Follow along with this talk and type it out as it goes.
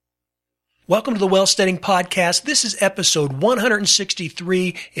Welcome to the Wealth Studying Podcast. This is episode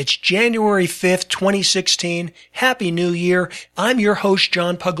 163. It's January 5th, 2016. Happy New Year. I'm your host,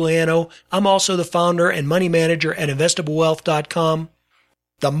 John Pugliano. I'm also the founder and money manager at investablewealth.com.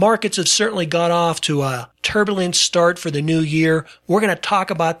 The markets have certainly got off to a turbulent start for the new year. We're going to talk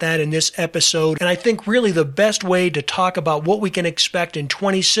about that in this episode. And I think really the best way to talk about what we can expect in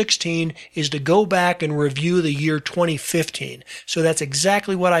 2016 is to go back and review the year 2015. So that's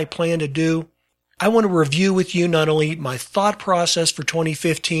exactly what I plan to do. I want to review with you not only my thought process for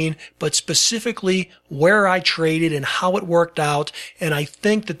 2015, but specifically where I traded and how it worked out. And I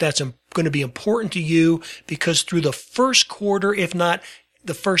think that that's going to be important to you because through the first quarter, if not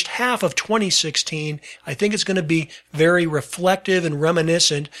the first half of 2016, I think it's going to be very reflective and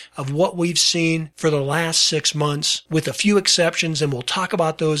reminiscent of what we've seen for the last 6 months, with a few exceptions, and we'll talk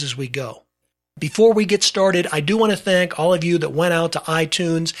about those as we go. Before we get started, I do want to thank all of you that went out to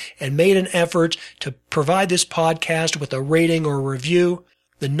iTunes and made an effort to provide this podcast with a rating or review.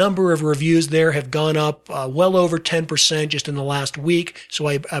 The number of reviews there have gone up well over 10% just in the last week. So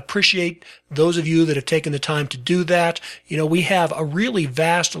I appreciate those of you that have taken the time to do that. You know, we have a really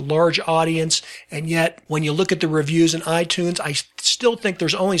vast, large audience. And yet when you look at the reviews in iTunes, I still think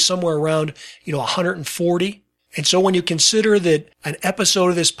there's only somewhere around, 140. And so when you consider that an episode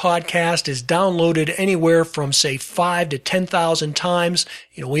of this podcast is downloaded anywhere from, say, 5 to 10,000 times,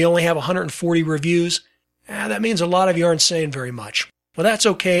 we only have 140 reviews. That means a lot of you aren't saying very much. Well, that's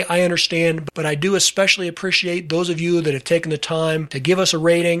okay. I understand, but I do especially appreciate those of you that have taken the time to give us a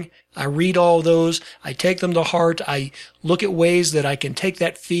rating. I read all those. I take them to heart. I look at ways that I can take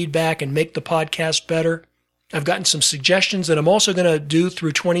that feedback and make the podcast better. I've gotten some suggestions that I'm also going to do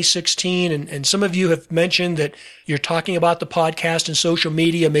through 2016, and some of you have mentioned that you're talking about the podcast in social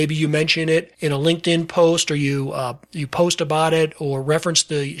media. Maybe you mention it in a LinkedIn post, or you post about it, or reference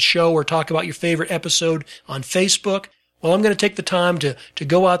the show, or talk about your favorite episode on Facebook. Well, I'm going to take the time to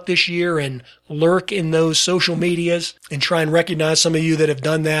go out this year and lurk in those social medias and try and recognize some of you that have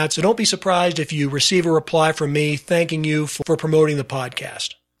done that. So don't be surprised if you receive a reply from me thanking you for promoting the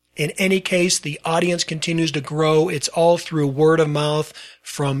podcast. In any case, the audience continues to grow. It's all through word of mouth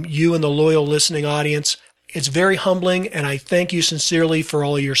from you and the loyal listening audience. It's very humbling, and I thank you sincerely for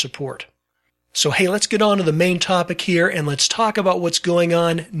all of your support. So hey, let's get on to the main topic here, and let's talk about what's going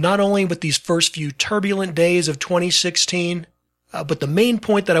on not only with these first few turbulent days of 2016, but the main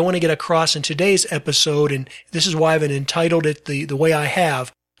point that I want to get across in today's episode, and this is why I've entitled it the way I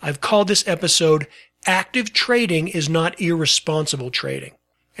have. I've called this episode, Active Trading is Not Irresponsible Trading.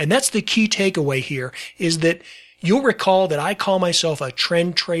 And that's the key takeaway here, is that you'll recall that I call myself a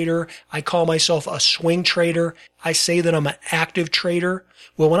trend trader. I call myself a swing trader. I say that I'm an active trader.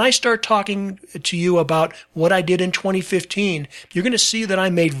 Well, when I start talking to you about what I did in 2015, you're going to see that I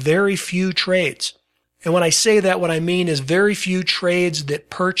made very few trades. And when I say that, what I mean is very few trades that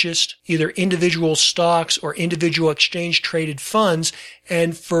purchased either individual stocks or individual exchange traded funds.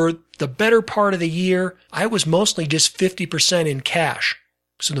 And for the better part of the year, I was mostly just 50% in cash.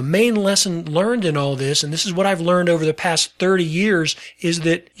 So the main lesson learned in all this, and this is what I've learned over the past 30 years, is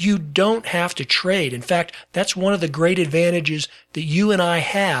that you don't have to trade. In fact, that's one of the great advantages that you and I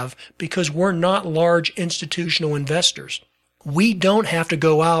have because we're not large institutional investors. We don't have to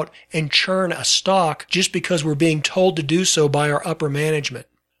go out and churn a stock just because we're being told to do so by our upper management.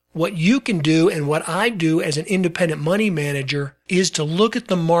 What you can do and what I do as an independent money manager is to look at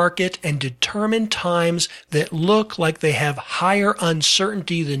the market and determine times that look like they have higher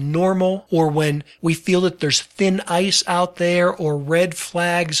uncertainty than normal, or when we feel that there's thin ice out there or red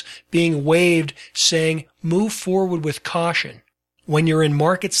flags being waved saying, move forward with caution. When you're in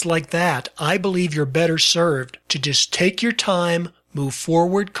markets like that, I believe you're better served to just take your time, move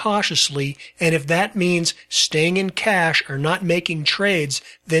forward cautiously, and if that means staying in cash or not making trades,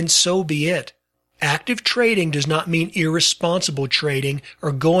 then so be it. Active trading does not mean irresponsible trading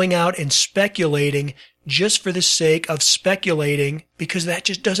or going out and speculating just for the sake of speculating, because that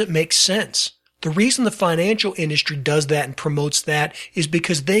just doesn't make sense. The reason the financial industry does that and promotes that is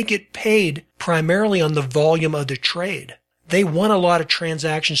because they get paid primarily on the volume of the trade. They want a lot of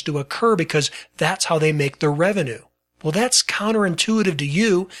transactions to occur because that's how they make their revenue. Well, that's counterintuitive to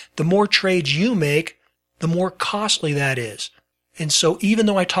you. The more trades you make, the more costly that is. And so even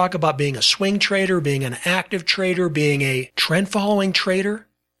though I talk about being a swing trader, being an active trader, being a trend following trader,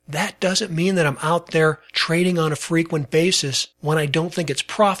 that doesn't mean that I'm out there trading on a frequent basis when I don't think it's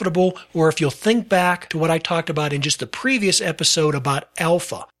profitable, or if you'll think back to what I talked about in just the previous episode about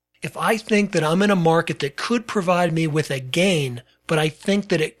alpha. If I think that I'm in a market that could provide me with a gain but I think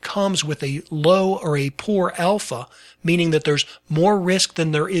that it comes with a low or a poor alpha, meaning that there's more risk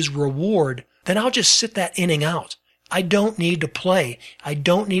than there is reward, then I'll just sit that inning out. I don't need to play. I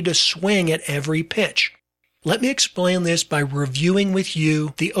don't need to swing at every pitch. Let me explain this by reviewing with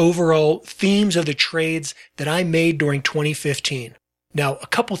you the overall themes of the trades that I made during 2015. Now, a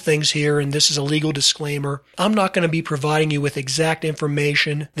couple things here, and this is a legal disclaimer. I'm not going to be providing you with exact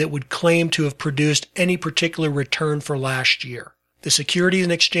information that would claim to have produced any particular return for last year. The Securities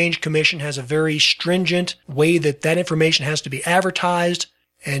and Exchange Commission has a very stringent way that information has to be advertised,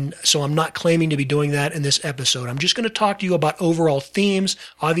 and so I'm not claiming to be doing that in this episode. I'm just going to talk to you about overall themes.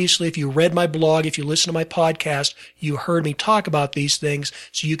 Obviously, if you read my blog, if you listen to my podcast, you heard me talk about these things,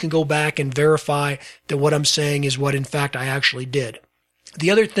 so you can go back and verify that what I'm saying is what, in fact, I actually did.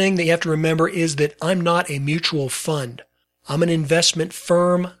 The other thing that you have to remember is that I'm not a mutual fund. I'm an investment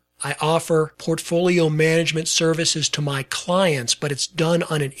firm. I offer portfolio management services to my clients, but it's done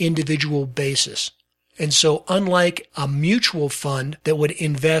on an individual basis. And so unlike a mutual fund that would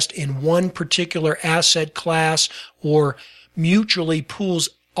invest in one particular asset class or mutually pools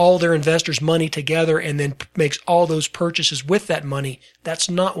all their investors' money together and then makes all those purchases with that money,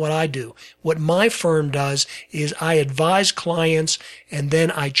 that's not what I do. What my firm does is I advise clients and then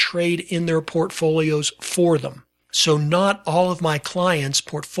I trade in their portfolios for them. So not all of my clients'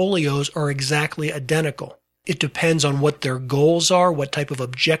 portfolios are exactly identical. It depends on what their goals are, what type of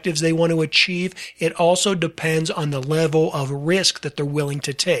objectives they want to achieve. It also depends on the level of risk that they're willing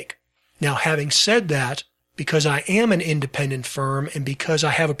to take. Now, having said that, because I am an independent firm and because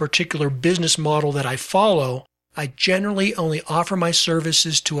I have a particular business model that I follow, I generally only offer my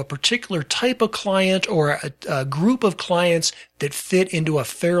services to a particular type of client or a group of clients that fit into a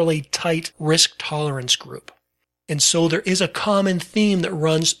fairly tight risk tolerance group. And so there is a common theme that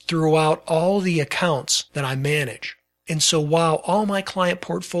runs throughout all the accounts that I manage. And so while all my client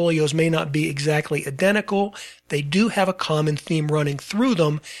portfolios may not be exactly identical, they do have a common theme running through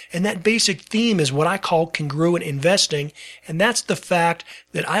them. And that basic theme is what I call congruent investing. And that's the fact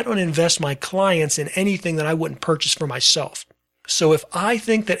that I don't invest my clients in anything that I wouldn't purchase for myself. So if I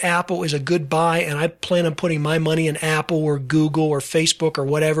think that Apple is a good buy and I plan on putting my money in Apple or Google or Facebook or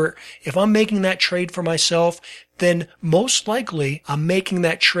whatever, if I'm making that trade for myself, then most likely I'm making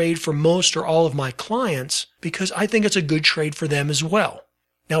that trade for most or all of my clients because I think it's a good trade for them as well.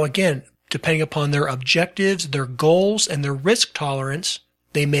 Now again, depending upon their objectives, their goals, and their risk tolerance,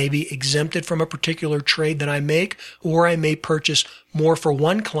 they may be exempted from a particular trade that I make, or I may purchase more for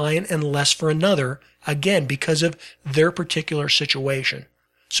one client and less for another, again, because of their particular situation.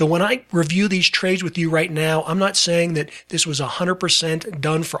 So when I review these trades with you right now, I'm not saying that this was 100%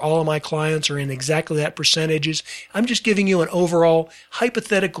 done for all of my clients or in exactly that percentages. I'm just giving you an overall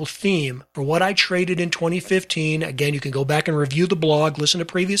hypothetical theme for what I traded in 2015. Again, you can go back and review the blog, listen to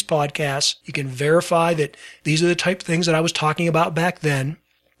previous podcasts. You can verify that these are the type of things that I was talking about back then.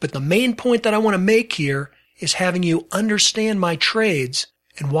 But the main point that I want to make here is having you understand my trades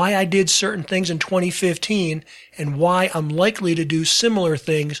and why I did certain things in 2015 and why I'm likely to do similar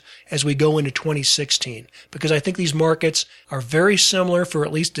things as we go into 2016. Because I think these markets are very similar for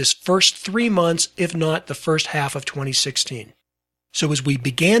at least this first 3 months, if not the first half of 2016. So as we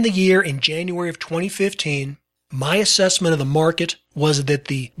began the year in January of 2015, my assessment of the market was that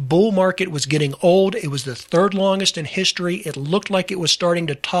the bull market was getting old. It was the third longest in history. It looked like it was starting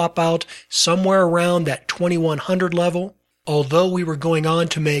to top out somewhere around that 2100 level. Although we were going on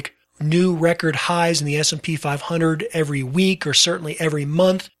to make new record highs in the S&P 500 every week or certainly every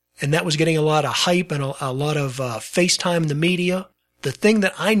month, and that was getting a lot of hype and a lot of face time in the media, the thing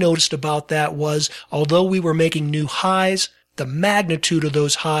that I noticed about that was although we were making new highs, the magnitude of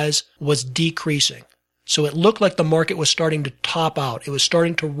those highs was decreasing. So it looked like the market was starting to top out. It was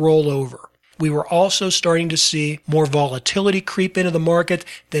starting to roll over. We were also starting to see more volatility creep into the market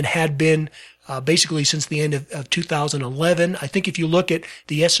than had been basically since the end of 2011. I think if you look at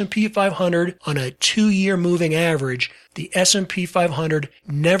the S&P 500 on a 2-year moving average, the S&P 500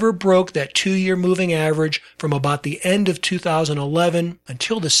 never broke that 2-year moving average from about the end of 2011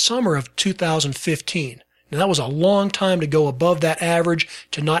 until the summer of 2015. Now, that was a long time to go above that average,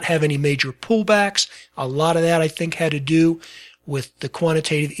 to not have any major pullbacks. A lot of that, I think, had to do with the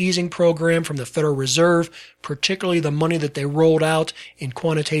quantitative easing program from the Federal Reserve, particularly the money that they rolled out in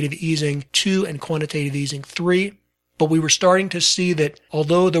quantitative easing 2 and quantitative easing 3. But we were starting to see that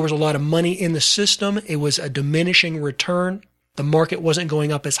although there was a lot of money in the system, it was a diminishing return. The market wasn't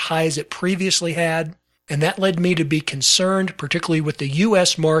going up as high as it previously had. And that led me to be concerned, particularly with the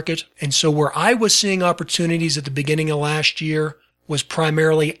U.S. market. And so where I was seeing opportunities at the beginning of last year was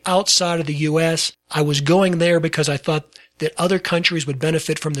primarily outside of the U.S. I was going there because I thought that other countries would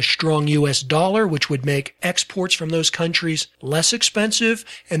benefit from the strong U.S. dollar, which would make exports from those countries less expensive,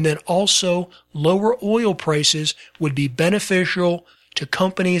 and then also lower oil prices would be beneficial to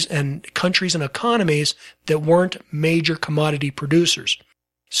companies and countries and economies that weren't major commodity producers.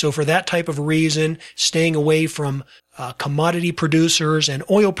 So for that type of reason, staying away from commodity producers and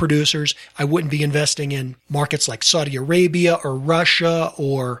oil producers, I wouldn't be investing in markets like Saudi Arabia or Russia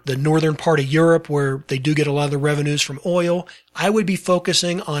or the northern part of Europe where they do get a lot of the revenues from oil. I would be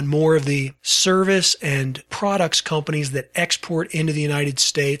focusing on more of the service and products companies that export into the United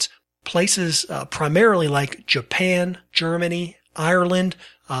States, places primarily like Japan, Germany, Ireland.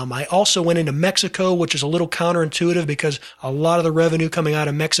 I also went into Mexico, which is a little counterintuitive because a lot of the revenue coming out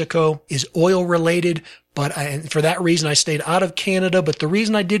of Mexico is oil related. But for that reason, I stayed out of Canada. But the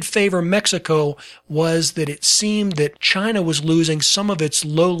reason I did favor Mexico was that it seemed that China was losing some of its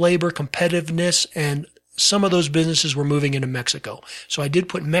low labor competitiveness, and some of those businesses were moving into Mexico. So I did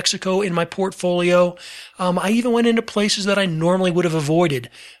put Mexico in my portfolio. I even went into places that I normally would have avoided.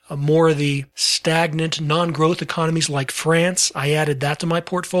 More of the stagnant, non-growth economies like France. I added that to my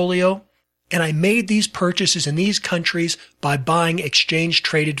portfolio. And I made these purchases in these countries by buying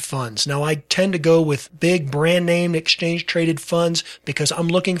exchange-traded funds. Now, I tend to go with big brand-name exchange-traded funds because I'm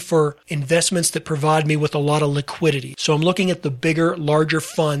looking for investments that provide me with a lot of liquidity. So I'm looking at the bigger, larger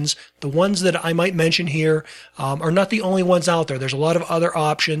funds. The ones that I might mention here are not the only ones out there. There's a lot of other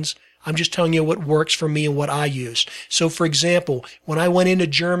options. I'm just telling you what works for me and what I used. So, for example, when I went into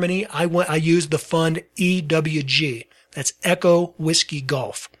Germany, I used the fund EWG. That's Echo Whiskey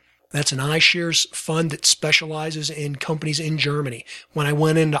Golf. That's an iShares fund that specializes in companies in Germany. When I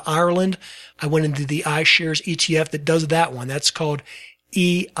went into Ireland, I went into the iShares ETF that does that one. That's called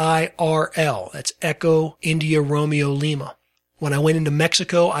EIRL. That's Echo India Romeo Lima. When I went into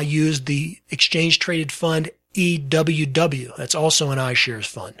Mexico, I used the exchange-traded fund EWW. That's also an iShares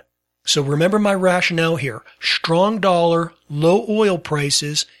fund. So remember my rationale here. Strong dollar, low oil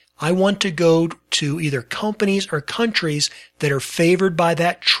prices. I want to go to either companies or countries that are favored by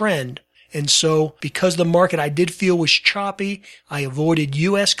that trend. And so because the market I did feel was choppy, I avoided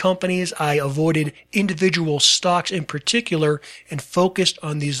U.S. companies. I avoided individual stocks in particular and focused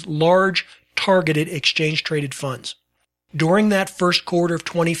on these large targeted exchange-traded funds. During that first quarter of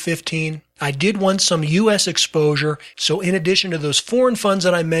 2015, I did want some U.S. exposure. So in addition to those foreign funds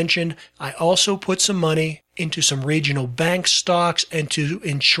that I mentioned, I also put some money into some regional bank stocks and to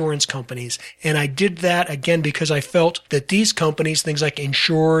insurance companies. And I did that again because I felt that these companies, things like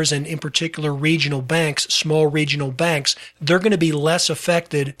insurers and in particular regional banks, small regional banks, they're going to be less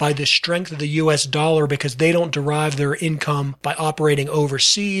affected by the strength of the U.S. dollar because they don't derive their income by operating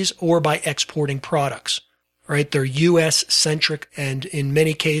overseas or by exporting products. Right? They're U.S. centric and in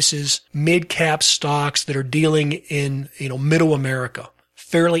many cases mid-cap stocks that are dealing in, middle America,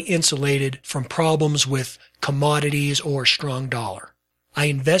 fairly insulated from problems with commodities or strong dollar. I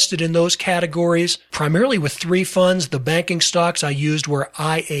invested in those categories primarily with three funds. The banking stocks I used were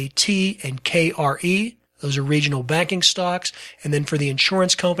IAT and KRE. Those are regional banking stocks. And then for the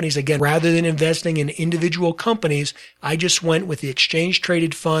insurance companies, again, rather than investing in individual companies, I just went with the exchange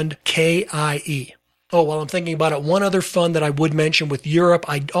traded fund KIE. Oh, while I'm thinking about it, one other fund that I would mention with Europe,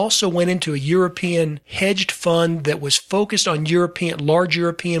 I also went into a European hedged fund that was focused on large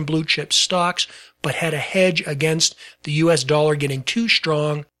European blue chip stocks, but had a hedge against the U.S. dollar getting too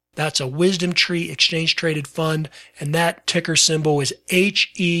strong. That's a Wisdom Tree exchange traded fund, and that ticker symbol is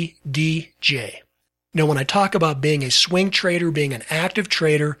HEDJ. Now, when I talk about being a swing trader, being an active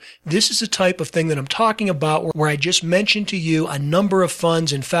trader, this is the type of thing that I'm talking about where I just mentioned to you a number of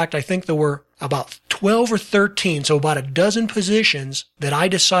funds. In fact, I think there were about 12 or 13, so about a dozen positions that I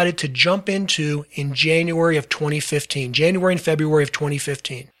decided to jump into in January of 2015, January and February of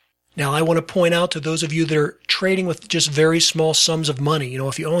 2015. Now, I want to point out to those of you that are trading with just very small sums of money,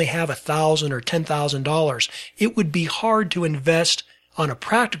 if you only have $1,000 or $10,000, it would be hard to invest on a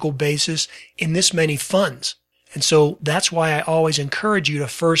practical basis in this many funds. And so that's why I always encourage you to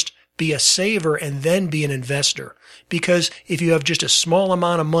first be a saver and then be an investor. Because if you have just a small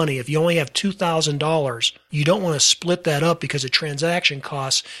amount of money, if you only have $2,000, you don't want to split that up because of transaction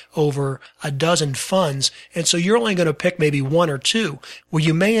costs over a dozen funds. And so you're only going to pick maybe one or two. Well,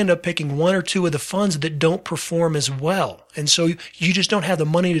 you may end up picking one or two of the funds that don't perform as well. And so you just don't have the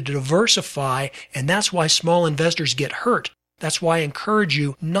money to diversify. And that's why small investors get hurt. That's why I encourage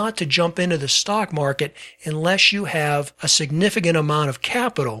you not to jump into the stock market unless you have a significant amount of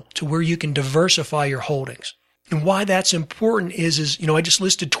capital to where you can diversify your holdings. And why that's important is I just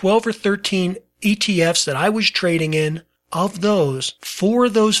listed 12 or 13 ETFs that I was trading in Of those, 4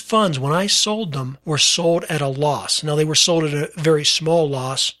 of those funds, when I sold them, were sold at a loss. Now, they were sold at a very small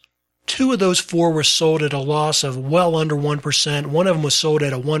loss. 2 of those 4 were sold at a loss of well under 1%. One of them was sold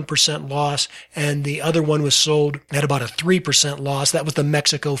at a 1% loss, and the other one was sold at about a 3% loss. That was the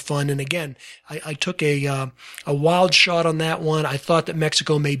Mexico fund. And again, I took a wild shot on that one. I thought that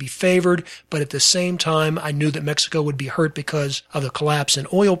Mexico may be favored, but at the same time, I knew that Mexico would be hurt because of the collapse in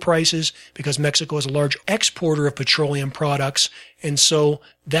oil prices, because Mexico is a large exporter of petroleum products. And so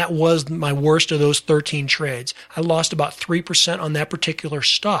that was my worst of those 13 trades. I lost about 3% on that particular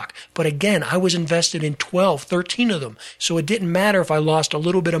stock. But again, I was invested in 12, 13 of them. So it didn't matter if I lost a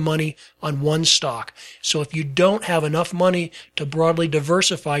little bit of money on one stock. So if you don't have enough money to broadly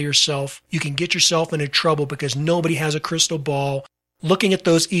diversify yourself, you can get yourself into trouble because nobody has a crystal ball. Looking at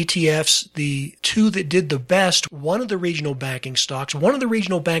those ETFs, the 2 that did the best, one of the regional banking stocks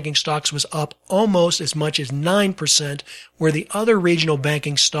was up almost as much as 9%, where the other regional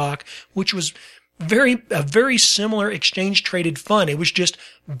banking stock, which was a very similar exchange traded fund, it was just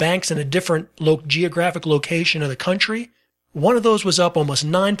banks in a different geographic location of the country. One of those was up almost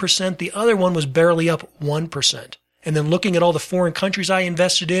 9%. The other one was barely up 1%. And then looking at all the foreign countries I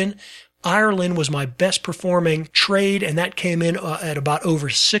invested in, Ireland was my best performing trade, and that came in at about over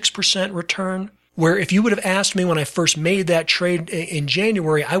 6% return. Where if you would have asked me when I first made that trade in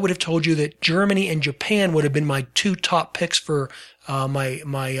January, I would have told you that Germany and Japan would have been my 2 top picks for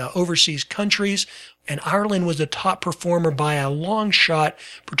my overseas countries. And Ireland was the top performer by a long shot,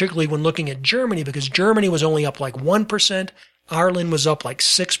 particularly when looking at Germany, because Germany was only up like 1%. Ireland was up like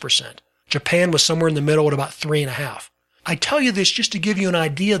 6%. Japan was somewhere in the middle at about 3.5%. I tell you this just to give you an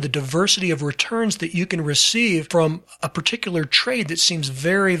idea of the diversity of returns that you can receive from a particular trade that seems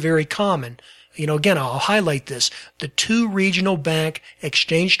very, very common. Again, I'll highlight this. The 2 regional bank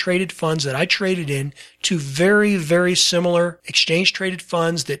exchange traded funds that I traded in, 2 very, very similar exchange traded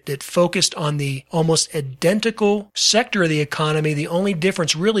funds that focused on the almost identical sector of the economy. The only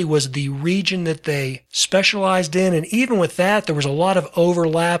difference really was the region that they specialized in. And even with that, there was a lot of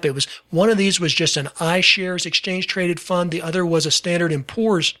overlap. One of these was just an iShares exchange traded fund. The other was a Standard &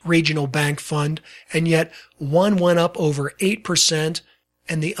 Poor's regional bank fund. And yet one went up over 8%.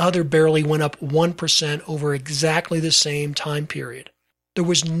 And the other barely went up 1% over exactly the same time period. There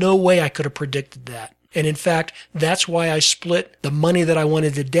was no way I could have predicted that. And in fact, that's why I split the money that I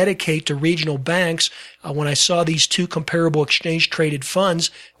wanted to dedicate to regional banks. When I saw these 2 comparable exchange-traded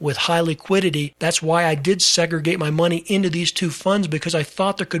funds with high liquidity, that's why I did segregate my money into these 2 funds, because I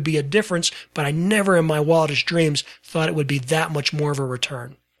thought there could be a difference, but I never in my wildest dreams thought it would be that much more of a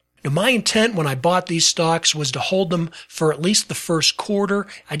return. Now, my intent when I bought these stocks was to hold them for at least the first quarter.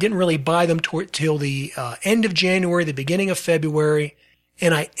 I didn't really buy them till the end of January, the beginning of February,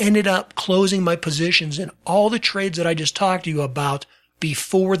 and I ended up closing my positions in all the trades that I just talked to you about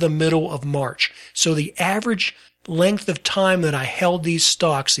before the middle of March. So the average length of time that I held these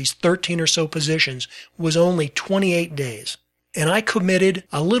stocks, these 13 or so positions, was only 28 days. And I committed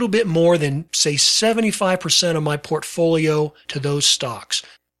a little bit more than, say, 75% of my portfolio to those stocks.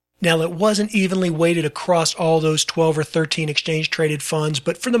 Now, it wasn't evenly weighted across all those 12 or 13 exchange-traded funds,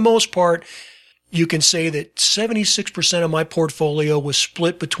 but for the most part, you can say that 76% of my portfolio was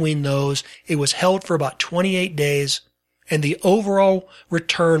split between those. It was held for about 28 days, and the overall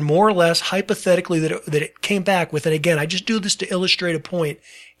return, more or less, hypothetically, that it came back with, and again, I just do this to illustrate a point,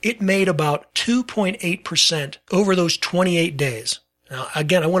 it made about 2.8% over those 28 days. Now,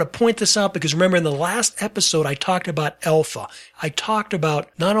 again, I want to point this out because remember in the last episode, I talked about alpha. I talked about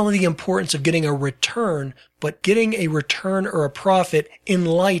not only the importance of getting a return, but getting a return or a profit in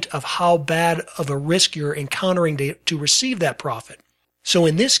light of how bad of a risk you're encountering to receive that profit. So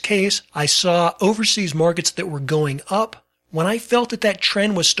in this case, I saw overseas markets that were going up. When I felt that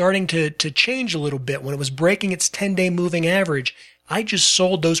trend was starting to change a little bit, when it was breaking its 10-day moving average, I just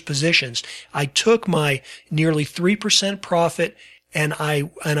sold those positions. I took my nearly 3% profit and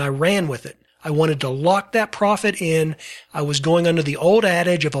I ran with it. I wanted to lock that profit in. I was going under the old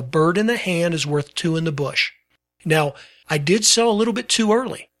adage of a bird in the hand is worth 2 in the bush. Now, I did sell a little bit too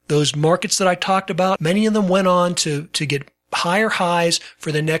early. Those markets that I talked about, many of them went on to get higher highs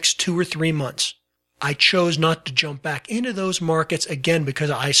for the next 2 or 3 months. I chose not to jump back into those markets again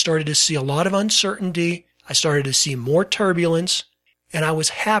because I started to see a lot of uncertainty. I started to see more turbulence. And I was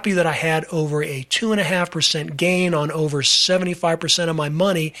happy that I had over a 2.5% gain on over 75% of my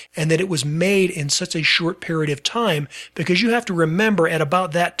money and that it was made in such a short period of time, because you have to remember at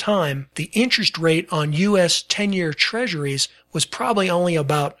about that time, the interest rate on U.S. 10-year treasuries was probably only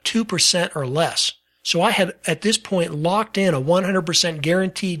about 2% or less. So I had at this point locked in a 100%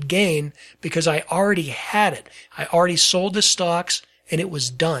 guaranteed gain because I already had it. I already sold the stocks and it was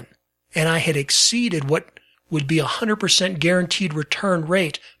done. And I had exceeded what would be a 100% guaranteed return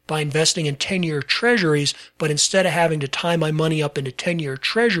rate by investing in 10-year treasuries, but instead of having to tie my money up into 10-year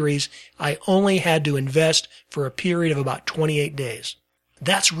treasuries, I only had to invest for a period of about 28 days.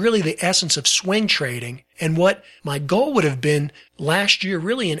 That's really the essence of swing trading. And what my goal would have been last year,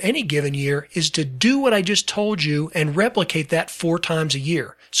 really in any given year, is to do what I just told you and replicate that 4 times a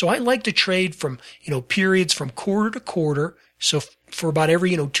year. So I like to trade from, periods from quarter to quarter. So for about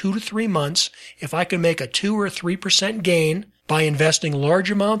every, 2 to 3 months, if I can make a 2 or 3% gain by investing large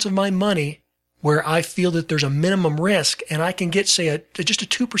amounts of my money where I feel that there's a minimum risk and I can get, say, just a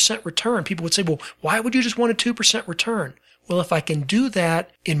 2% return. People would say, well, why would you just want a 2% return? Well, if I can do that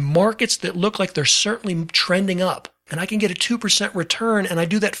in markets that look like they're certainly trending up and I can get a 2% return and I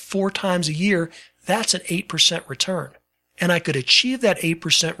do that 4 times a year, that's an 8% return. And I could achieve that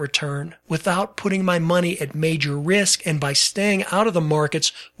 8% return without putting my money at major risk and by staying out of the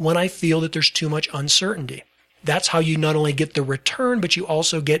markets when I feel that there's too much uncertainty. That's how you not only get the return, but you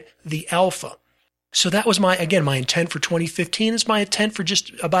also get the alpha. So that was my intent for 2015. It's my intent for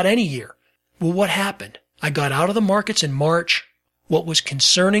just about any year. Well, what happened? I got out of the markets in March. What was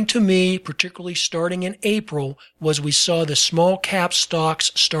concerning to me, particularly starting in April, was we saw the small cap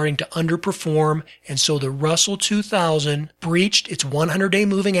stocks starting to underperform, and so the Russell 2000 breached its 100-day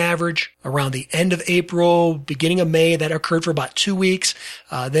moving average around the end of April, beginning of May. That occurred for about 2 weeks.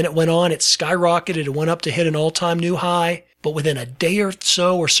 Then it went on, it skyrocketed, it went up to hit an all-time new high. But within a day or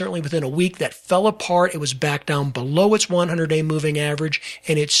so, or certainly within a week, that fell apart. It was back down below its 100-day moving average,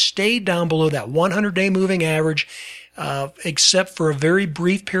 and it stayed down below that 100-day moving average, except for a very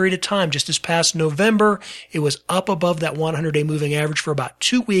brief period of time. Just this past November, it was up above that 100-day moving average for about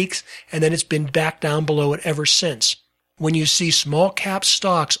 2 weeks, and then it's been back down below it ever since. When you see small cap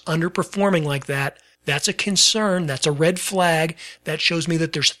stocks underperforming like that, that's a concern. That's a red flag. That shows me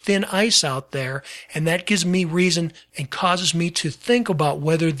that there's thin ice out there, and that gives me reason and causes me to think about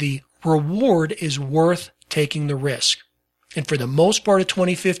whether the reward is worth taking the risk. And for the most part of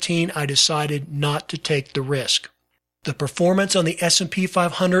 2015, I decided not to take the risk. The performance on the S&P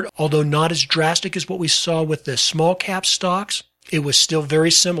 500, although not as drastic as what we saw with the small cap stocks, it was still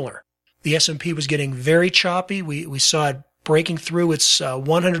very similar. The S&P was getting very choppy. We saw it breaking through its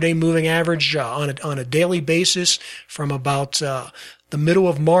 100-day moving average on a daily basis from about the middle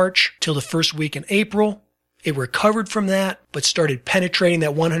of March till the first week in April. It recovered from that, but started penetrating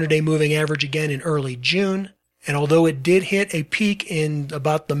that 100-day moving average again in early June. And although it did hit a peak in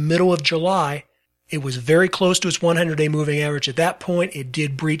about the middle of July, it was very close to its 100-day moving average. At that point, it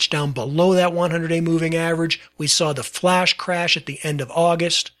did breach down below that 100-day moving average. We saw the flash crash at the end of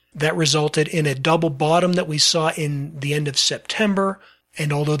August. That resulted in a double bottom that we saw in the end of September.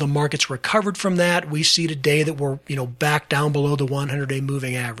 And although the markets recovered from that, we see today that we're, back down below the 100-day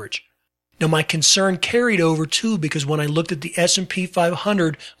moving average. Now, my concern carried over too, because when I looked at the S&P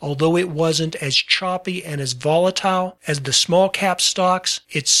 500, although it wasn't as choppy and as volatile as the small cap stocks,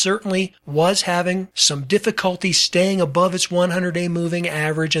 it certainly was having some difficulty staying above its 100-day moving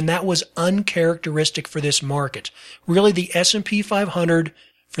average, and that was uncharacteristic for this market. Really, the S&P 500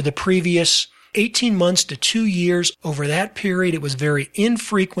 for the previous 18 months to 2 years, over that period, it was very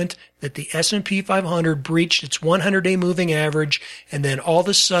infrequent that the S&P 500 breached its 100-day moving average, and then all of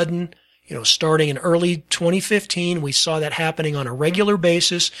a sudden, starting in early 2015, we saw that happening on a regular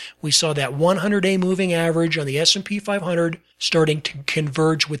basis. We saw that 100-day moving average on the S&P 500 starting to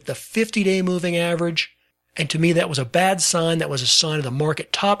converge with the 50-day moving average. And to me, that was a bad sign. That was a sign of the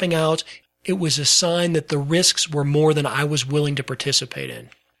market topping out. It was a sign that the risks were more than I was willing to participate in.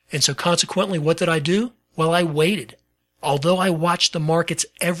 And so consequently, what did I do? Well, I waited. Although I watched the markets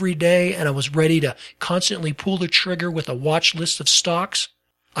every day and I was ready to constantly pull the trigger with a watch list of stocks,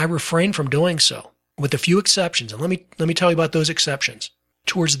 I refrained from doing so, with a few exceptions. And let me tell you about those exceptions.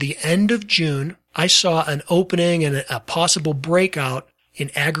 Towards the end of June, I saw an opening and a possible breakout in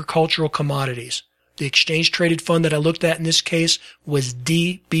agricultural commodities. The exchange traded fund that I looked at in this case was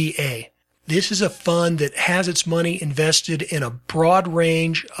DBA. This is a fund that has its money invested in a broad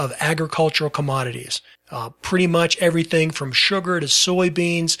range of agricultural commodities. Pretty much everything from sugar to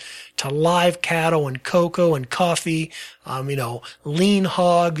soybeans to live cattle and cocoa and coffee, lean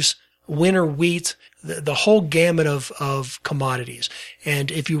hogs, winter wheat, the whole gamut of commodities.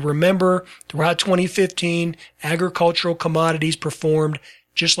 And if you remember, throughout 2015, agricultural commodities performed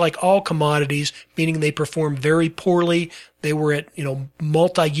just like all commodities, meaning they performed very poorly. They were at,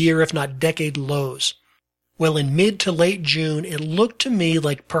 multi-year, if not decade lows. Well, in mid to late June, it looked to me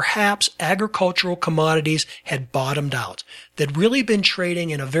like perhaps agricultural commodities had bottomed out. They'd really been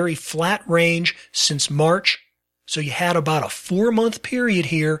trading in a very flat range since March. So you had about a 4-month period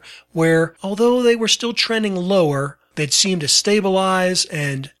here where, although they were still trending lower, they'd seemed to stabilize,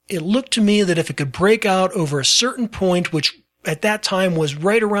 and it looked to me that if it could break out over a certain point, which at that time was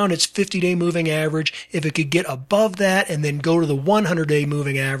right around its 50-day moving average, if it could get above that and then go to the 100-day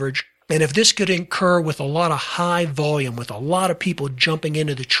moving average, and if this could occur with a lot of high volume, with a lot of people jumping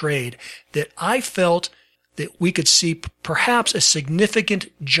into the trade, that I felt that we could see perhaps a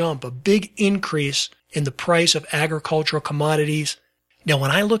significant jump, a big increase in the price of agricultural commodities. Now,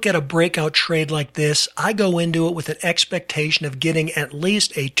 when I look at a breakout trade like this, I go into it with an expectation of getting at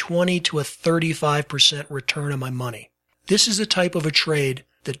least a 20 to a 35% return on my money. This is the type of a trade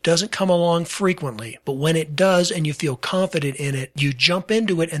that doesn't come along frequently, but when it does and you feel confident in it, you jump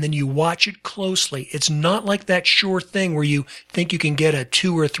into it and then you watch it closely. It's not like that sure thing where you think you can get a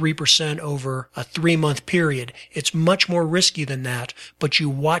 2 or 3% over a 3-month period. It's much more risky than that, but you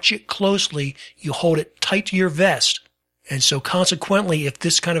watch it closely, you hold it tight to your vest. And so consequently, if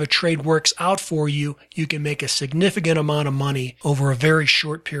this kind of a trade works out for you, you can make a significant amount of money over a very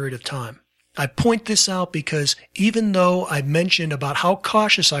short period of time. I point this out because even though I mentioned about how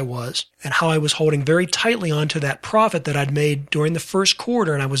cautious I was and how I was holding very tightly onto that profit that I'd made during the first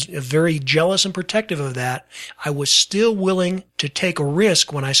quarter, and I was very jealous and protective of that, I was still willing to take a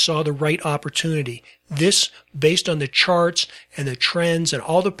risk when I saw the right opportunity. This, based on the charts and the trends and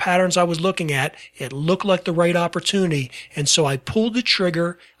all the patterns I was looking at, it looked like the right opportunity. And so I pulled the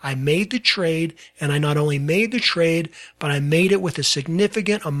trigger, I made the trade, and I not only made the trade, but I made it with a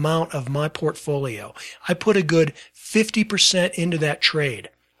significant amount of my portfolio. I put a good 50% into that trade.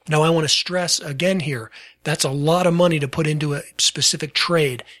 Now, I want to stress again here, that's a lot of money to put into a specific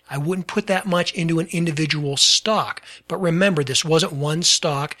trade. I wouldn't put that much into an individual stock. But remember, this wasn't one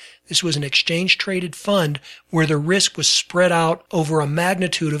stock. This was an exchange-traded fund where the risk was spread out over a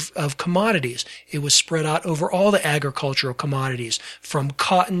magnitude of commodities. It was spread out over all the agricultural commodities, from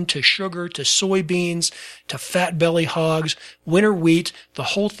cotton to sugar to soybeans to fat belly hogs, winter wheat. The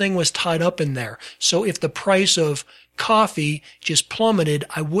whole thing was tied up in there. So if the price of coffee just plummeted,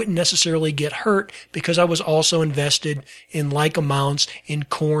 I wouldn't necessarily get hurt because I was also invested in like amounts in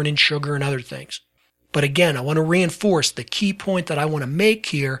corn and sugar and other things. But again, I want to reinforce the key point that I want to make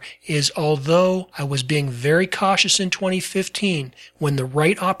here is although I was being very cautious in 2015, when the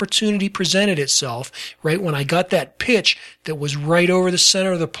right opportunity presented itself, right when I got that pitch that was right over the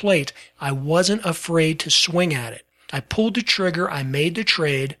center of the plate, I wasn't afraid to swing at it. I pulled the trigger, I made the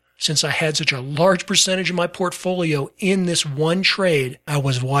trade. Since I had such a large percentage of my portfolio in this one trade, I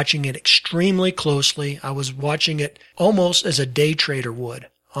was watching it extremely closely. I was watching it almost as a day trader would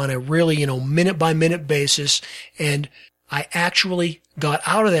on a really, minute by minute basis. And I actually got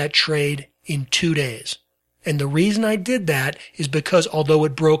out of that trade in 2 days. And the reason I did that is because although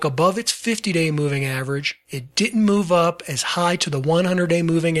it broke above its 50-day moving average, it didn't move up as high to the 100-day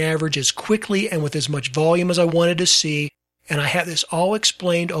moving average as quickly and with as much volume as I wanted to see. And I have this all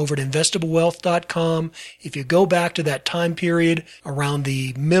explained over at investablewealth.com. If you go back to that time period around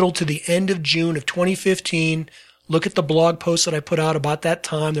the middle to the end of June of 2015, look at the blog posts that I put out about that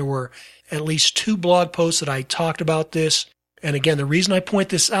time. There were at least 2 blog posts that I talked about this. And again, the reason I point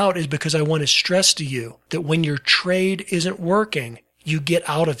this out is because I want to stress to you that when your trade isn't working, you get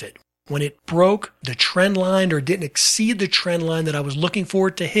out of it. When it broke the trend line or didn't exceed the trend line that I was looking for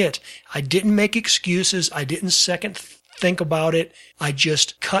it to hit, I didn't make excuses. I didn't second think about it. I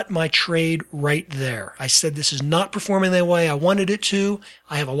just cut my trade right there. I said, this is not performing the way I wanted it to.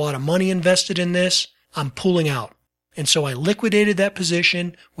 I have a lot of money invested in this. I'm pulling out. And so I liquidated that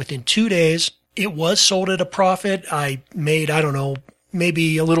position within 2 days. It was sold at a profit. I made,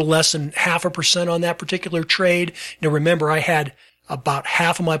 maybe a little less than 0.5% on that particular trade. Now remember, I had about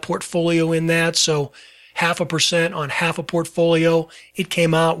half of my portfolio in that. So 0.5% on half a portfolio, it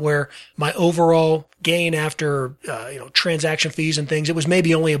came out where my overall gain after, transaction fees and things, it was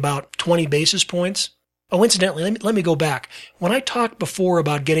maybe only about 20 basis points. Oh, incidentally, let me go back. When I talked before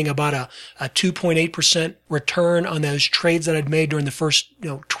about getting about a 2.8% return on those trades that I'd made during the first,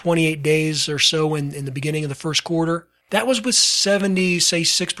 28 days or so in the beginning of the first quarter, that was with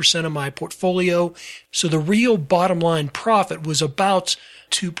 6% of my portfolio. So the real bottom line profit was about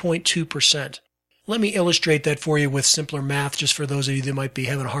 2.2%. Let me illustrate that for you with simpler math, just for those of you that might be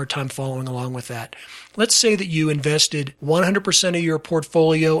having a hard time following along with that. Let's say that you invested 100% of your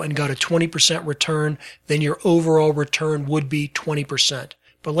portfolio and got a 20% return, then your overall return would be 20%.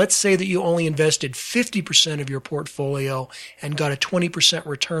 But let's say that you only invested 50% of your portfolio and got a 20%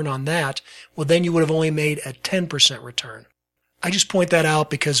 return on that. Well, then you would have only made a 10% return. I just point that out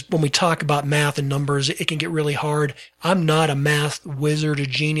because when we talk about math and numbers, it can get really hard. I'm not a math wizard or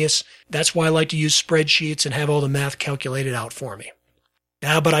genius. That's why I like to use spreadsheets and have all the math calculated out for me.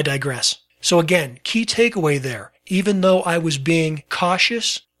 But I digress. So again, key takeaway there. Even though I was being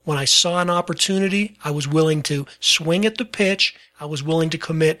cautious, when I saw an opportunity, I was willing to swing at the pitch. I was willing to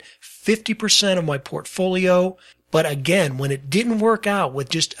commit 50% of my portfolio. But again, when it didn't work out with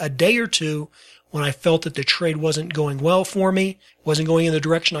just a day or two, when I felt that the trade wasn't going well for me, wasn't going in the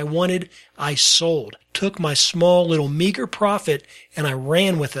direction I wanted, I sold, took my small little meager profit, and I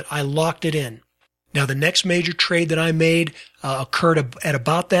ran with it. I locked it in. Now, the next major trade that I made occurred at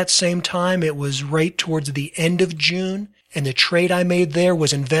about that same time. It was right towards the end of June. And the trade I made there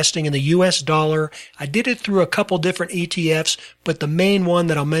was investing in the US dollar. I did it through a couple different ETFs, but the main one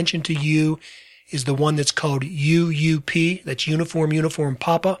that I'll mention to you is the one that's called UUP. That's Uniform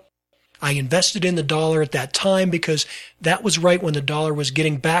Papa. I invested in the dollar at that time because that was right when the dollar was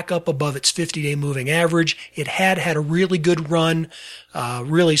getting back up above its 50-day moving average. It had a really good run,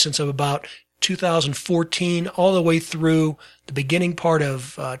 really since about 2014 all the way through the beginning part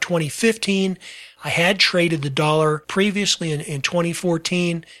of 2015. I had traded the dollar previously in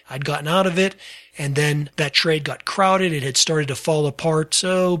 2014. I'd gotten out of it, and then that trade got crowded. It had started to fall apart.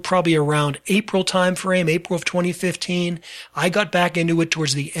 So probably around April timeframe, April of 2015, I got back into it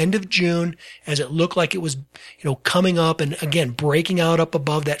towards the end of June as it looked like it was, coming up and again, breaking out up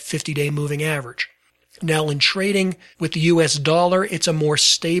above that 50-day moving average. Now, in trading with the US dollar, it's a more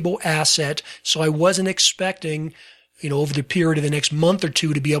stable asset. So I wasn't expecting over the period of the next month or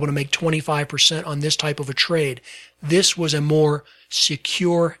two to be able to make 25% on this type of a trade. This was a more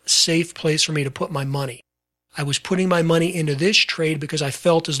secure, safe place for me to put my money. I was putting my money into this trade because I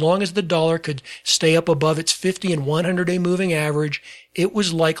felt as long as the dollar could stay up above its 50 and 100-day moving average, it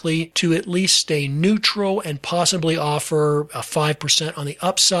was likely to at least stay neutral and possibly offer a 5% on the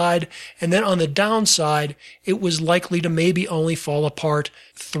upside. And then on the downside, it was likely to maybe only fall apart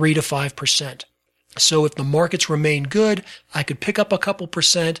 3 to 5%. So if the markets remain good, I could pick up a couple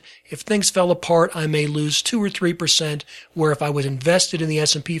percent. If things fell apart, I may lose 2 or 3%, where if I was invested in the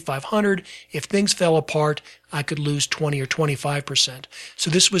S&P 500, if things fell apart, I could lose 20 or 25%.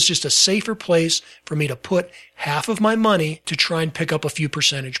 So this was just a safer place for me to put half of my money to try and pick up a few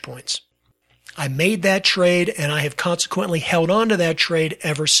percentage points. I made that trade, and I have consequently held on to that trade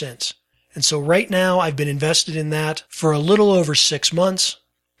ever since. And so right now, I've been invested in that for a little over 6 months.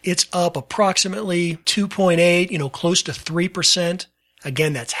 It's up approximately 2.8, close to 3%.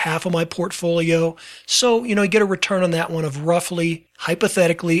 Again, that's half of my portfolio. So, you get a return on that one of roughly,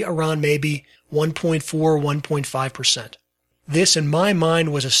 hypothetically, around maybe 1.4, 1.5%. This, in my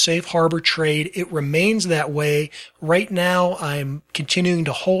mind, was a safe harbor trade. It remains that way. Right now, I'm continuing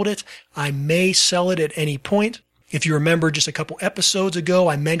to hold it. I may sell it at any point. If you remember just a couple episodes ago,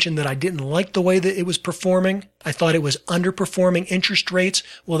 I mentioned that I didn't like the way that it was performing. I thought it was underperforming interest rates.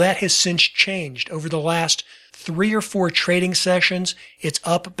 Well, that has since changed. Over the last 3 or 4 trading sessions, it's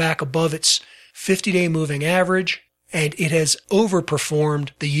up back above its 50-day moving average, and it has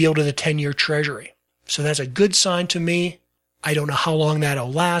overperformed the yield of the 10-year Treasury. So that's a good sign to me. I don't know how long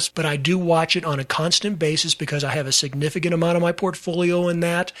that'll last, but I do watch it on a constant basis because I have a significant amount of my portfolio in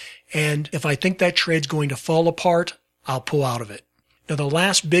that. And if I think that trade's going to fall apart, I'll pull out of it. Now, the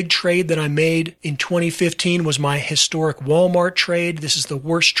last big trade that I made in 2015 was my historic Walmart trade. This is the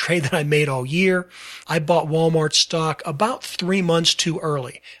worst trade that I made all year. I bought Walmart stock about 3 months too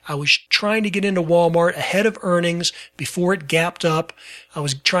early. I was trying to get into Walmart ahead of earnings before it gapped up. I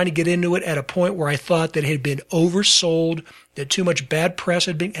was trying to get into it at a point where I thought that it had been oversold, that too much bad press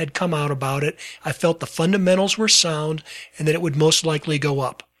had come out about it. I felt the fundamentals were sound and that it would most likely go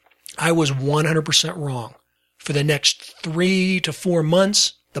up. I was 100% wrong. For the next 3 to 4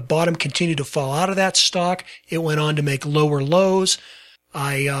 months, the bottom continued to fall out of that stock. It went on to make lower lows.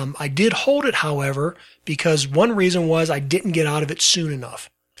 I did hold it, however, because one reason was I didn't get out of it soon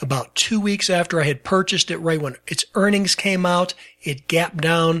enough. About 2 weeks after I had purchased it, right when its earnings came out, it gapped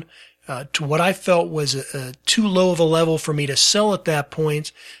down to what I felt was too low of a level for me to sell at that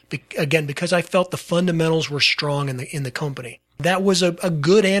point. Again, because I felt the fundamentals were strong in the company. That was a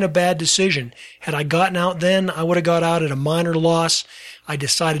good and a bad decision. Had I gotten out then, I would have got out at a minor loss. I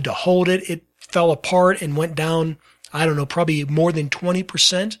decided to hold it. It fell apart and went down, probably more than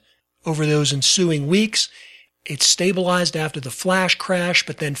 20% over those ensuing weeks. It stabilized after the flash crash,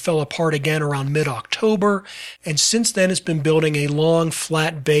 but then fell apart again around mid-October. And since then, it's been building a long,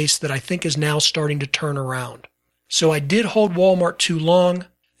 flat base that I think is now starting to turn around. So I did hold Walmart too long.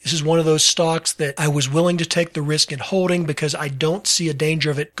 This is one of those stocks that I was willing to take the risk in holding because I don't see a danger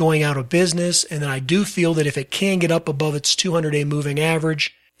of it going out of business. And then I do feel that if it can get up above its 200-day moving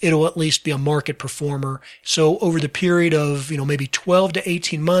average, it'll at least be a market performer. So over the period of, maybe 12 to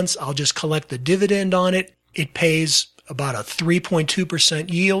 18 months, I'll just collect the dividend on it. It pays about a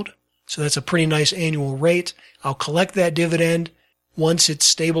 3.2% yield. So that's a pretty nice annual rate. I'll collect that dividend. Once it's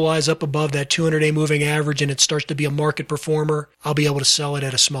stabilized up above that 200-day moving average and it starts to be a market performer, I'll be able to sell it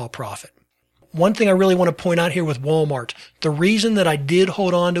at a small profit. One thing I really want to point out here with Walmart, the reason that I did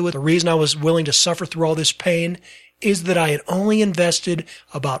hold on to it, the reason I was willing to suffer through all this pain, is that I had only invested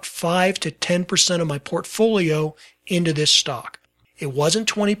about 5 to 10% of my portfolio into this stock. It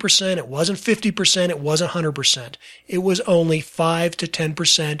wasn't 20%, it wasn't 50%, it wasn't 100%. It was only 5 to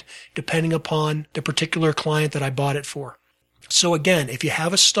 10% depending upon the particular client that I bought it for. So again, if you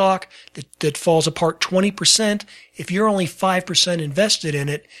have a stock that falls apart 20%, if you're only 5% invested in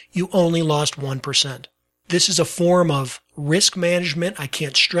it, you only lost 1%. This is a form of risk management. I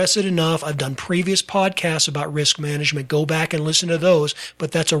can't stress it enough. I've done previous podcasts about risk management. Go back and listen to those,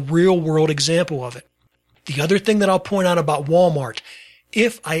 but that's a real world example of it. The other thing that I'll point out about Walmart,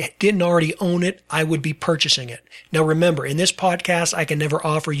 if I didn't already own it, I would be purchasing it. Now remember, in this podcast, I can never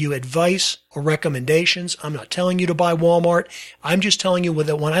offer you advice or recommendations. I'm not telling you to buy Walmart. I'm just telling you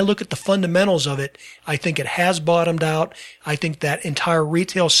that when I look at the fundamentals of it, I think it has bottomed out. I think that entire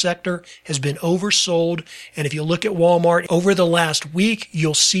retail sector has been oversold. And if you look at Walmart over the last week,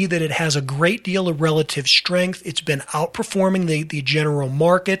 you'll see that it has a great deal of relative strength. It's been outperforming the general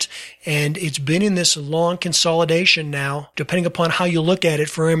market, and it's been in this long consolidation now, depending upon how you look at it,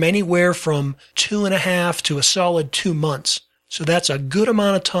 for anywhere from 2.5 to a solid 2 months. So that's a good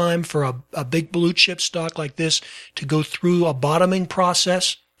amount of time for a big blue chip stock like this to go through a bottoming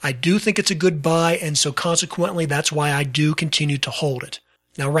process. I do think it's a good buy, and so consequently, that's why I do continue to hold it.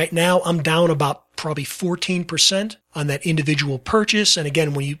 Now, right now, I'm down about probably 14% on that individual purchase. And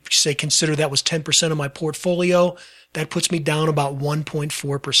again, when you say consider that was 10% of my portfolio, that puts me down about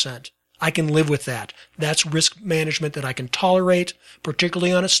 1.4%. I can live with that. That's risk management that I can tolerate,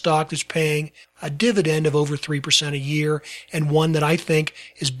 particularly on a stock that's paying a dividend of over 3% a year, and one that I think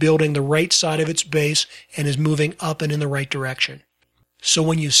is building the right side of its base and is moving up and in the right direction. So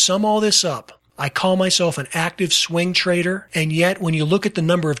when you sum all this up, I call myself an active swing trader, and yet when you look at the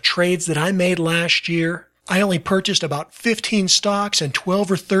number of trades that I made last year, I only purchased about 15 stocks, and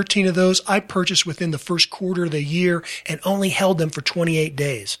 12 or 13 of those I purchased within the first quarter of the year and only held them for 28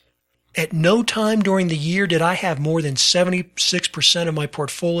 days. At no time during the year did I have more than 76% of my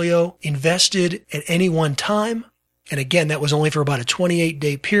portfolio invested at any one time. And again, that was only for about a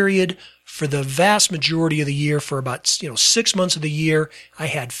 28-day period. For the vast majority of the year, for about 6 months of the year, I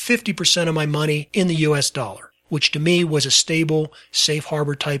had 50% of my money in the US dollar, which to me was a stable, safe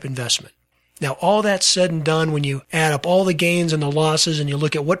harbor type investment. Now, all that said and done, when you add up all the gains and the losses and you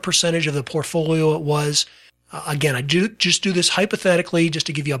look at what percentage of the portfolio it was, again, I just do this hypothetically just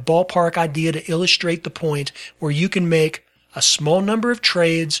to give you a ballpark idea to illustrate the point where you can make a small number of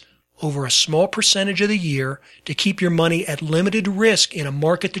trades over a small percentage of the year to keep your money at limited risk in a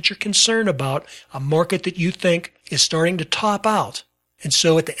market that you're concerned about, a market that you think is starting to top out. And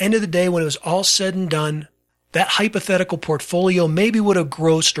so at the end of the day, when it was all said and done, that hypothetical portfolio maybe would have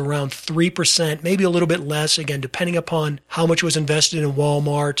grossed around 3%, maybe a little bit less, again, depending upon how much was invested in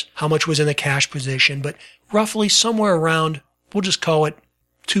Walmart, how much was in the cash position, but roughly somewhere around, we'll just call it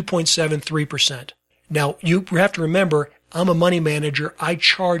 2.73%. Now, you have to remember, I'm a money manager. I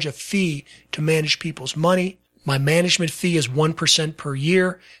charge a fee to manage people's money. My management fee is 1% per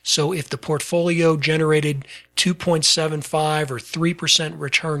year. So if the portfolio generated 2.75 or 3%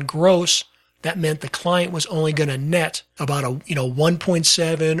 return gross, that meant the client was only going to net about a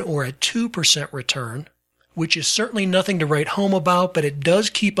 1.7 or a 2% return, which is certainly nothing to write home about, but it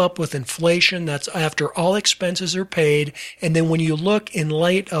does keep up with inflation. That's after all expenses are paid. And then when you look in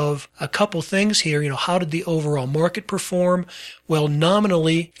light of a couple things here, how did the overall market perform? Well,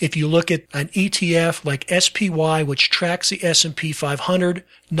 nominally, if you look at an ETF like SPY, which tracks the S&P 500,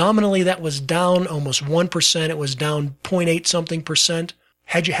 nominally that was down almost 1%. It was down 0.8 something percent.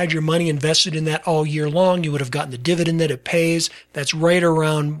 Had you had your money invested in that all year long, you would have gotten the dividend that it pays. That's right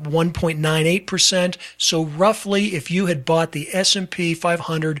around 1.98%. So roughly, if you had bought the S&P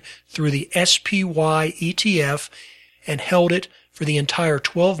 500 through the SPY ETF and held it for the entire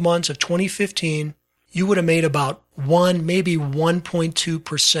 12 months of 2015, you would have made about 1, maybe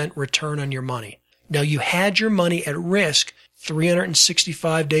 1.2% return on your money. Now, you had your money at risk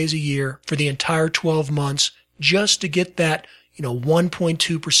 365 days a year for the entire 12 months just to get that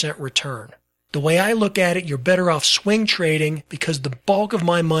 1.2% return. The way I look at it, you're better off swing trading because the bulk of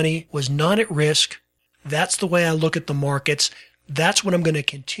my money was not at risk. That's the way I look at the markets. That's what I'm going to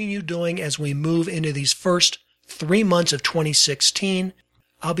continue doing as we move into these first 3 months of 2016.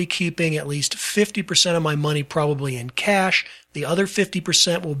 I'll be keeping at least 50% of my money probably in cash. The other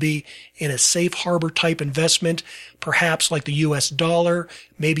 50% will be in a safe harbor type investment, perhaps like the US dollar,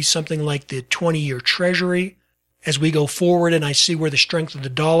 maybe something like the 20-year treasury. As we go forward and I see where the strength of the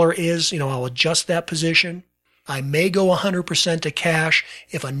dollar is, I'll adjust that position. I may go 100% to cash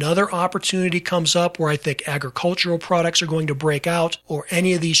if another opportunity comes up where I think agricultural products are going to break out or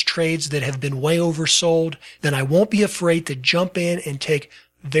any of these trades that have been way oversold, then I won't be afraid to jump in and take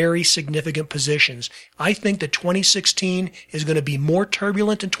very significant positions. I think that 2016 is going to be more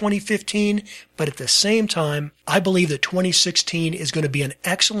turbulent than 2015, but at the same time, I believe that 2016 is going to be an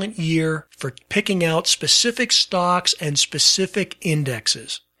excellent year for picking out specific stocks and specific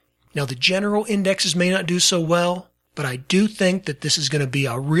indexes. Now, the general indexes may not do so well, but I do think that this is going to be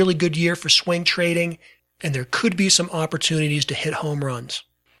a really good year for swing trading, and there could be some opportunities to hit home runs.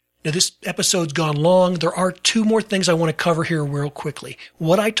 Now, this episode's gone long. There are 2 more things I want to cover here real quickly.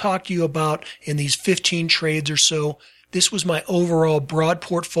 What I talked to you about in these 15 trades or so, this was my overall broad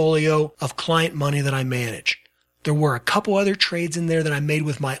portfolio of client money that I manage. There were a couple other trades in there that I made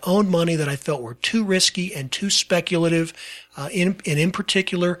with my own money that I felt were too risky and too speculative. In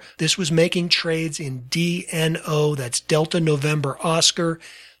particular, this was making trades in DNO, that's Delta November Oscar.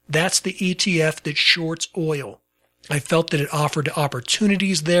 That's the ETF that shorts oil. I felt that it offered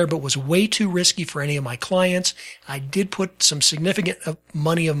opportunities there, but was way too risky for any of my clients. I did put some significant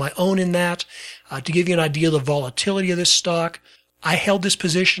money of my own in that. To give you an idea of the volatility of this stock, I held this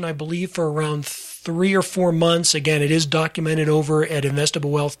position, I believe, for around 3 or 4 months. Again, it is documented over at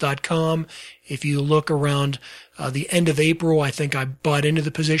investablewealth.com. If you look around the end of April, I think I bought into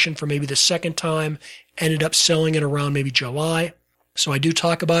the position for maybe the second time, ended up selling it around maybe July. So I do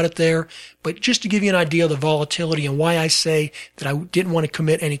talk about it there, but just to give you an idea of the volatility and why I say that I didn't want to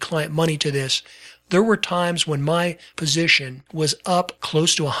commit any client money to this, there were times when my position was up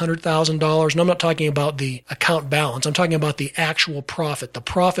close to $100,000, and I'm not talking about the account balance. I'm talking about the actual profit. The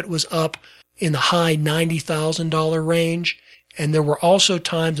profit was up in the high $90,000 range, and there were also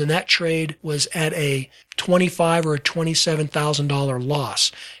times when that trade was at a $25,000 or a $27,000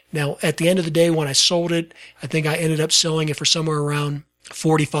 loss. Now, at the end of the day, when I sold it, I think I ended up selling it for somewhere around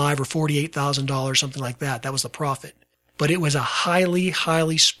 $45,000 or $48,000, something like that. That was the profit. But it was a highly,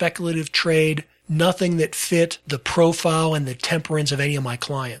 highly speculative trade, nothing that fit the profile and the temperance of any of my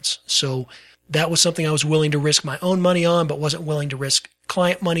clients. So that was something I was willing to risk my own money on, but wasn't willing to risk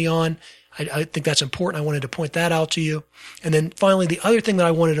client money on. I think that's important. I wanted to point that out to you. And then finally, the other thing that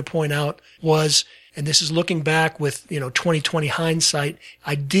I wanted to point out was, and this is looking back with 2020 hindsight,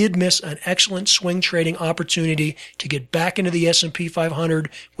 I did miss an excellent swing trading opportunity to get back into the S&P 500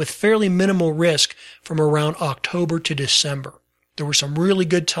 with fairly minimal risk from around October to December. There were some really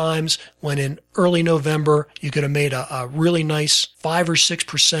good times when in early November you could have made a really nice 5 or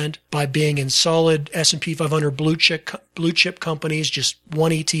 6% by being in solid S&P 500 blue chip companies, just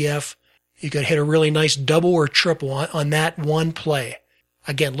one ETF. You could hit a really nice double or triple on that one play.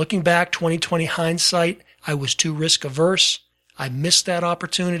 Again, looking back, 2020 hindsight, I was too risk averse. I missed that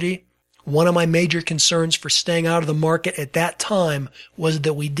opportunity. One of my major concerns for staying out of the market at that time was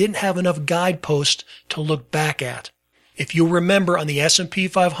that we didn't have enough guideposts to look back at. If you'll remember, on the S&P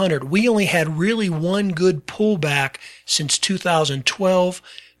 500, we only had really one good pullback since 2012.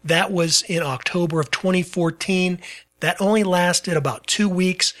 That was in October of 2014. That only lasted about 2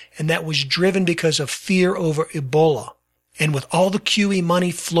 weeks, and that was driven because of fear over Ebola. And with all the QE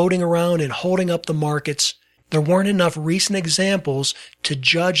money floating around and holding up the markets, there weren't enough recent examples to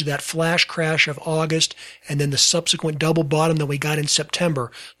judge that flash crash of August and then the subsequent double bottom that we got in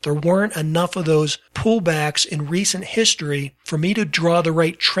September. There weren't enough of those pullbacks in recent history for me to draw the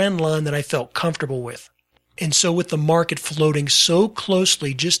right trend line that I felt comfortable with. And so with the market floating so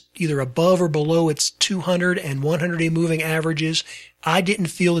closely, just either above or below its 200 and 100-day moving averages, I didn't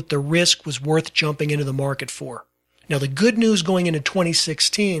feel that the risk was worth jumping into the market for. Now, the good news going into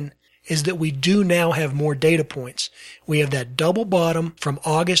 2016 is that we do now have more data points. We have that double bottom from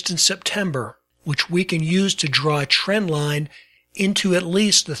August and September, which we can use to draw a trend line into at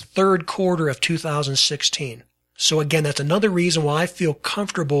least the third quarter of 2016. So again, that's another reason why I feel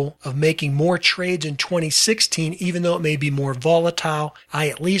comfortable of making more trades in 2016, even though it may be more volatile. I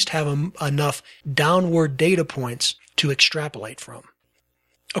at least have enough downward data points to extrapolate from.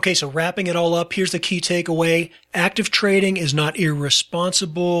 Okay, so wrapping it all up, here's the key takeaway. Active trading is not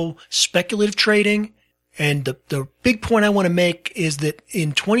irresponsible speculative trading. And the big point I want to make is that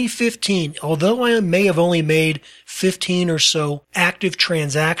in 2015, although I may have only made 15 or so active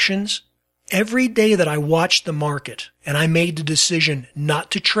transactions, every day that I watched the market and I made the decision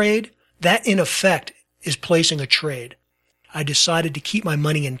not to trade, that in effect is placing a trade. I decided to keep my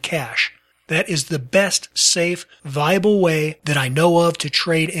money in cash. That is the best, safe, viable way that I know of to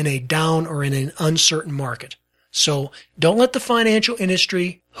trade in a down or in an uncertain market. So don't let the financial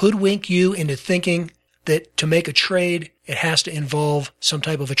industry hoodwink you into thinking that to make a trade, it has to involve some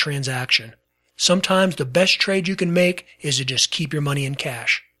type of a transaction. Sometimes the best trade you can make is to just keep your money in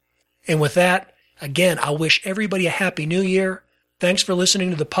cash. And with that, again, I wish everybody a happy new year. Thanks for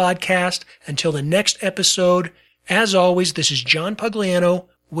listening to the podcast. Until the next episode, as always, this is John Pugliano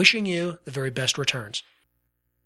wishing you the very best returns.